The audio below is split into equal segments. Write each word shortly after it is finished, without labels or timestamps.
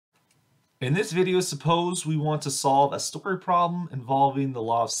In this video, suppose we want to solve a story problem involving the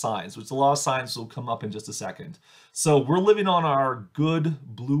law of sines, which the law of sines will come up in just a second. So we're living on our good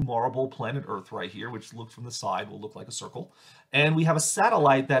blue marble planet Earth right here, which looked from the side will look like a circle. And we have a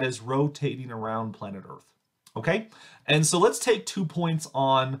satellite that is rotating around planet Earth. Okay? And so let's take 2 points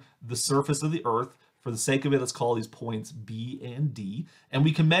on the surface of the Earth. For the sake of it, let's call these points B and D. And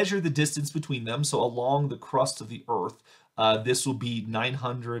we can measure the distance between them. So along the crust of the Earth, this will be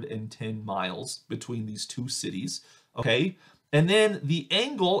 910 miles between these two cities, okay? And then the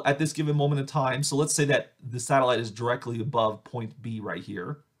angle at this given moment in time, so let's say that the satellite is directly above point B right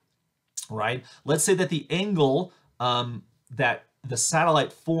here, right? Let's say that the angle that the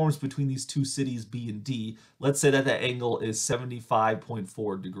satellite forms between these two cities, B and D, let's say that that angle is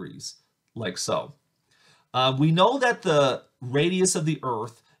 75.4 degrees, like so. We know that the radius of the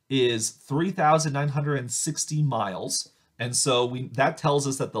Earth is 3,960 miles. And so that tells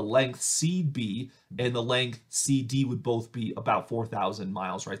us that the length CB and the length CD would both be about 4,000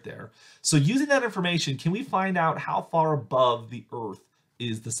 miles right there. So using that information, can we find out how far above the Earth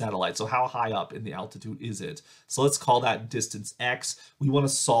is the satellite? So how high up in the altitude is it? So let's call that distance X. We want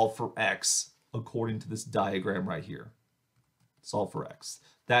to solve for X according to this diagram right here. Solve for X.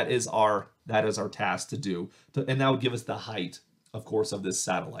 That is our task to do. And that would give us the height, of course, of this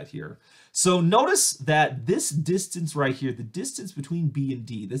satellite here. So notice that this distance right here, the distance between B and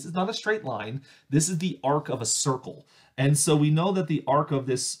D, this is not a straight line. This is the arc of a circle. And so we know that the arc of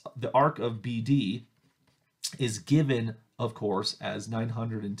BD is given, of course, as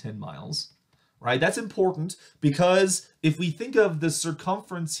 910 miles, right? That's important because if we think of the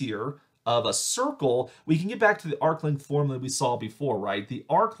circumference here of a circle, we can get back to the arc length formula we saw before, right? The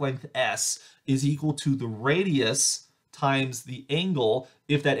arc length S is equal to the radius times the angle,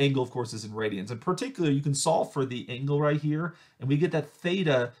 if that angle, of course, is in radians. In particular, you can solve for the angle right here, and we get that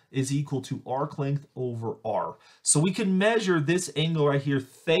theta is equal to arc length over r. So we can measure this angle right here,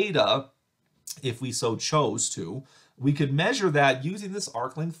 theta, if we so chose to. We could measure that using this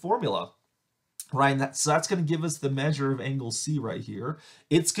arc length formula, right? And so that's going to give us the measure of angle C right here.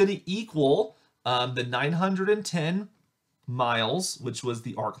 It's going to equal the 910 miles, which was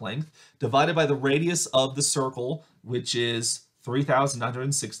the arc length, divided by the radius of the circle, which is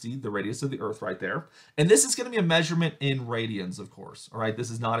 3,960, the radius of the Earth right there. And this is going to be a measurement in radians, of course. All right, this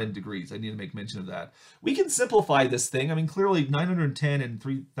is not in degrees. I need to make mention of that. We can simplify this thing. I mean, clearly 910 and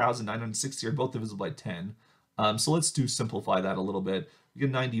 3,960 are both divisible by 10. So let's simplify that a little bit. We get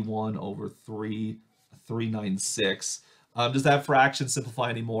 91 over 396. Does that fraction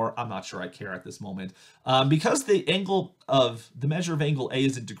simplify anymore? I'm not sure I care at this moment. Because the measure of angle A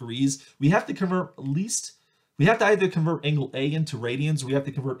is in degrees, we have to either convert angle A into radians, or we have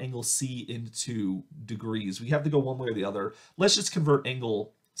to convert angle C into degrees. We have to go one way or the other. Let's just convert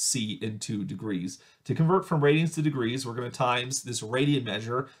angle C into degrees. To convert from radians to degrees, we're going to times this radian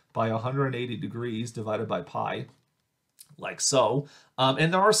measure by 180 degrees divided by pi, like so.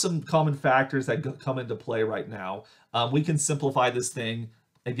 And there are some common factors that come into play right now. We can simplify this thing.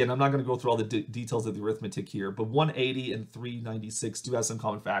 Again, I'm not going to go through all the details of the arithmetic here, but 180 and 396 do have some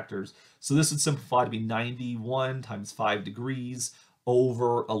common factors. So this would simplify to be 91 times 5 degrees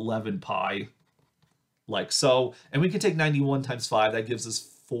over 11 pi, like so. And we can take 91 times 5. That gives us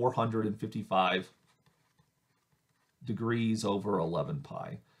 455 degrees over 11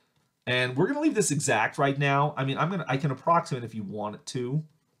 pi. And we're going to leave this exact right now. I mean, I can approximate if you want it to.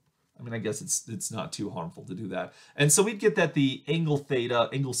 I mean, I guess it's not too harmful to do that. And so we'd get that the angle theta,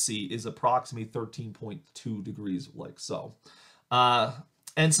 angle C, is approximately 13.2 degrees, like so.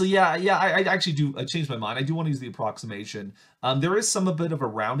 And so, I actually I changed my mind. I do want to use the approximation. There is a bit of a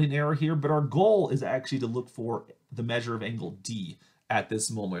rounding error here, but our goal is actually to look for the measure of angle D at this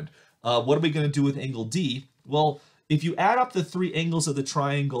moment. What are we going to do with angle D? Well, if you add up the three angles of the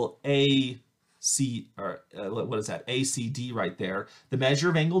triangle ACD right there, the measure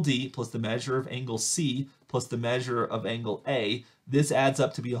of angle D plus the measure of angle C plus the measure of angle A, this adds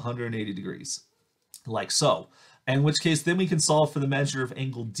up to be 180 degrees, like so. In which case, then we can solve for the measure of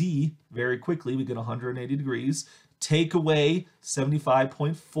angle D very quickly. We get 180 degrees. Take away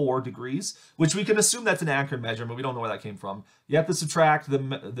 75.4 degrees, which we can assume that's an accurate measurement. We don't know where that came from. You have to subtract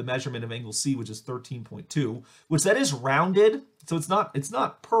the measurement of angle C, which is 13.2, which that is rounded, so it's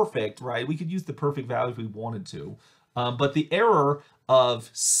not perfect, right? We could use the perfect value if we wanted to. But the error of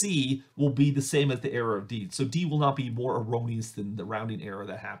C will be the same as the error of D. So D will not be more erroneous than the rounding error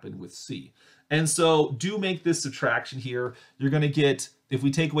that happened with C. And so do make this subtraction here. You're going to get, if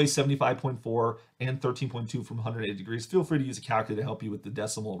we take away 75.4 and 13.2 from 180 degrees, feel free to use a calculator to help you with the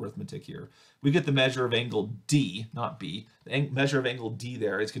decimal arithmetic here. We get the measure of angle D, not B. The measure of angle D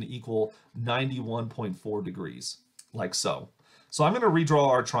there is going to equal 91.4 degrees, like so. So I'm going to redraw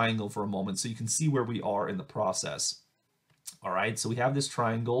our triangle for a moment so you can see where we are in the process. All right, so we have this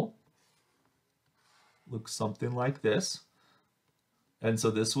triangle. Looks something like this. And so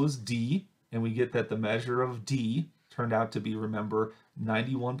this was D, and we get that the measure of D turned out to be, remember,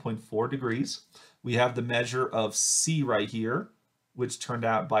 91.4 degrees. We have the measure of C right here, which turned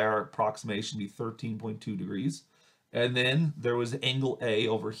out by our approximation to be 13.2 degrees. And then there was angle A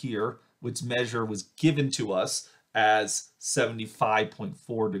over here, which measure was given to us as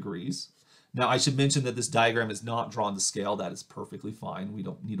 75.4 degrees. Now, I should mention that this diagram is not drawn to scale. That is perfectly fine. We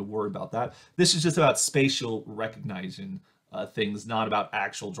don't need to worry about that. This is just about spatial recognition things, not about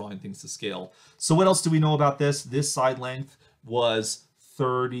actual drawing things to scale. So what else do we know about this? This side length was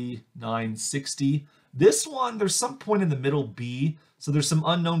 3960. This one, there's some point in the middle B. So there's some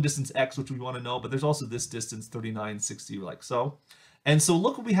unknown distance X, which we want to know, but there's also this distance 3960, like so. And so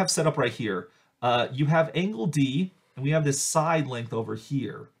look what we have set up right here. You have angle D, and we have this side length over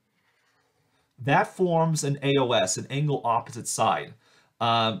here. That forms an AOS, an angle opposite side.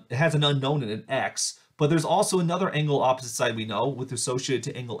 It has an unknown and an X, but there's also another angle opposite side we know with associated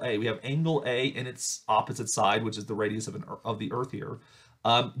to angle A. We have angle A and its opposite side, which is the radius of the Earth here.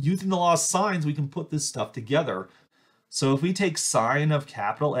 Using the law of sines, we can put this stuff together. So if we take sine of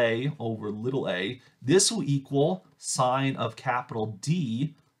capital A over little a, this will equal sine of capital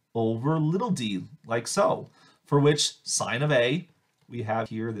D over little d, like so. For which sine of A, we have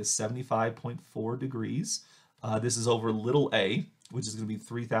here this 75.4 degrees. This is over little a, which is going to be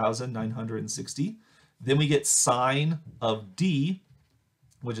 3,960. Then we get sine of D,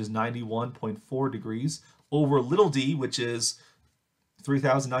 which is 91.4 degrees, over little d, which is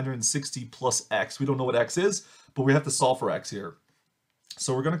 3,960 plus x. We don't know what x is, but we have to solve for x here.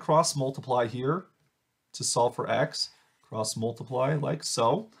 So we're going to cross multiply here to solve for x. Cross multiply like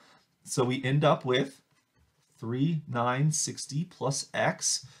so. So we end up with 3,960 plus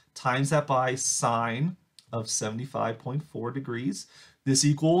x, times that by sine of 75.4 degrees. This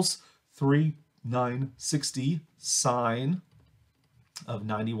equals 3,960 sine of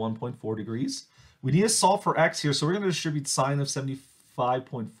 91.4 degrees. We need to solve for x here, so we're going to distribute sine of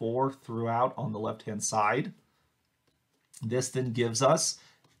 75.4 throughout on the left-hand side. This then gives us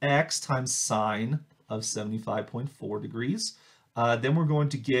x times sine of 75.4 degrees. Then we're going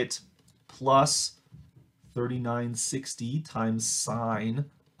to get plus 3,960 times sine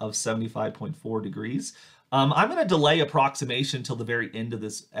of 75.4 degrees. I'm going to delay approximation until the very end of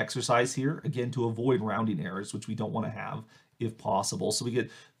this exercise here, again, to avoid rounding errors, which we don't want to have if possible. So we get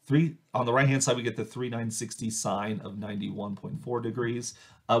on the right-hand side, we get the 3,960 sine of 91.4 degrees.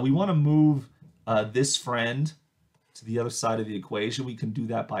 We want to move this friend to the other side of the equation. We can do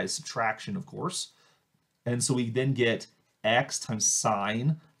that by subtraction, of course. And so we then get x times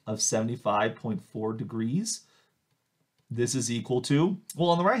sine of 75.4 degrees. This is equal to,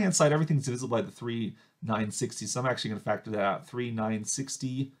 well, on the right-hand side, everything's divisible by the 3,960. So I'm actually going to factor that out.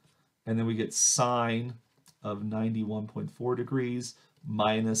 3,960, and then we get sine of 91.4 degrees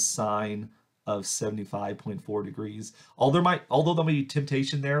minus sine of 75.4 degrees. Although there may be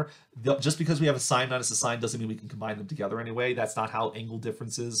temptation there, just because we have a sine minus a sine doesn't mean we can combine them together anyway. That's not how angle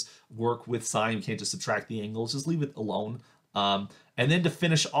differences work with sine. You can't just subtract the angles. Just leave it alone. And then to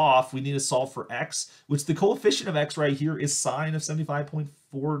finish off, we need to solve for x, which the coefficient of x right here is sine of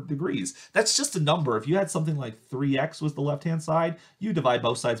 75.4 degrees. That's just a number. If you had something like 3x was the left-hand side, you divide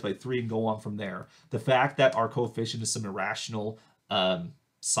both sides by 3 and go on from there. The fact that our coefficient is some irrational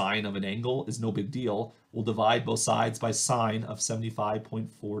sine of an angle is no big deal. We'll divide both sides by sine of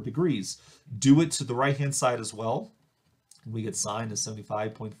 75.4 degrees. Do it to the right-hand side as well. We get sine of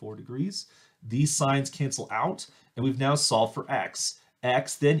 75.4 degrees. These signs cancel out, and we've now solved for x.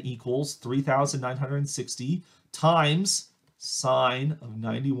 X then equals 3,960 times sine of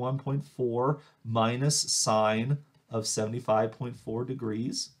 91.4 minus sine of 75.4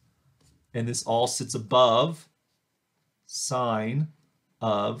 degrees. And this all sits above sine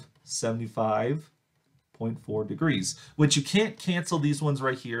of 75.4 degrees, which you can't cancel these ones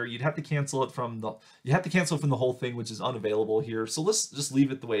right here. You'd have to cancel it from the whole thing, which is unavailable here. So let's just leave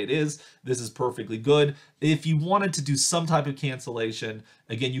it the way it is. This is perfectly good. If you wanted to do some type of cancellation,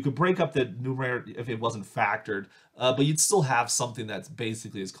 again, you could break up the numerator if it wasn't factored, but you'd still have something that's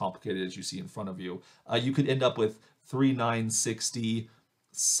basically as complicated as you see in front of you. You could end up with 3960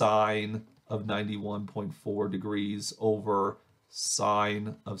 sine of 91.4 degrees over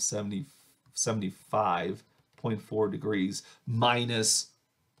sine of 75.4 degrees minus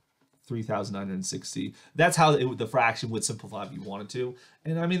 3,960. That's how the fraction would simplify if you wanted to.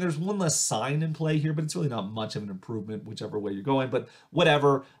 And I mean, there's one less sign in play here, but it's really not much of an improvement, whichever way you're going. But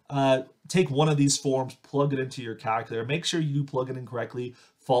whatever, take one of these forms, plug it into your calculator. Make sure you do plug it in correctly.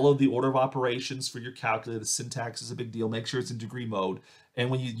 Follow the order of operations for your calculator. The syntax is a big deal. Make sure it's in degree mode. And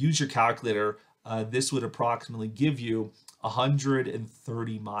when you use your calculator, this would approximately give you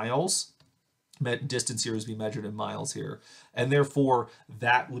 130 miles. Distance here is being measured in miles here, and therefore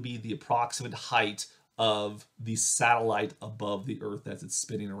that would be the approximate height of the satellite above the Earth as it's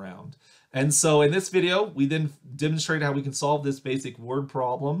spinning around. And so in this video, we then demonstrate how we can solve this basic word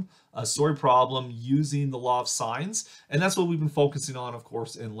problem, a story problem, using the law of sines. And that's what we've been focusing on, of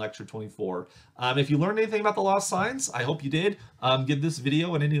course, in lecture 24. If you learned anything about the law of sines, I hope you did. Give this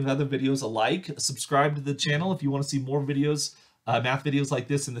video and any of the other videos a like. Subscribe to the channel if you want to see more videos, math videos like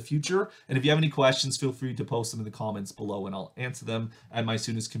this in the future. And if you have any questions, feel free to post them in the comments below and I'll answer them at my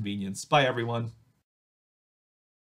soonest convenience. Bye, everyone.